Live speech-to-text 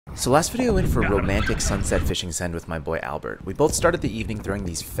So last video I went for romantic sunset fishing send with my boy Albert. We both started the evening throwing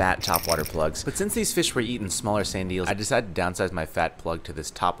these fat topwater plugs, but since these fish were eating smaller sand eels, I decided to downsize my fat plug to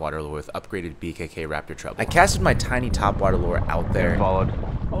this topwater lure with upgraded BKK Raptor treble. I casted my tiny topwater lure out there, Followed.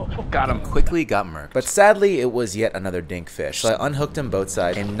 Got him. quickly got murked. But sadly, it was yet another dink fish, so I unhooked him both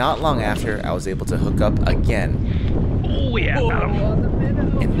sides, and not long after, I was able to hook up again. Oh yeah, got him.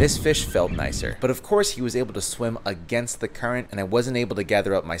 And this fish felt nicer. But of course, he was able to swim against the current, and I wasn't able to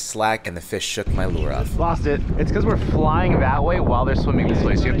gather up my slack, and the fish shook my lure off. Lost it. It's because we're flying that way while they're swimming this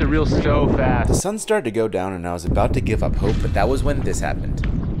way, so you have to reel so The fast. sun started to go down, and I was about to give up hope, but that was when this happened.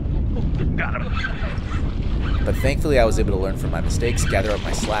 Got him. But thankfully, I was able to learn from my mistakes, gather up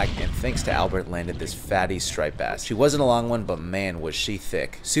my slack, and thanks to Albert, landed this fatty striped bass. She wasn't a long one, but man, was she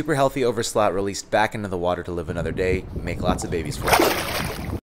thick. Super healthy over slot, released back into the water to live another day, make lots of babies for us.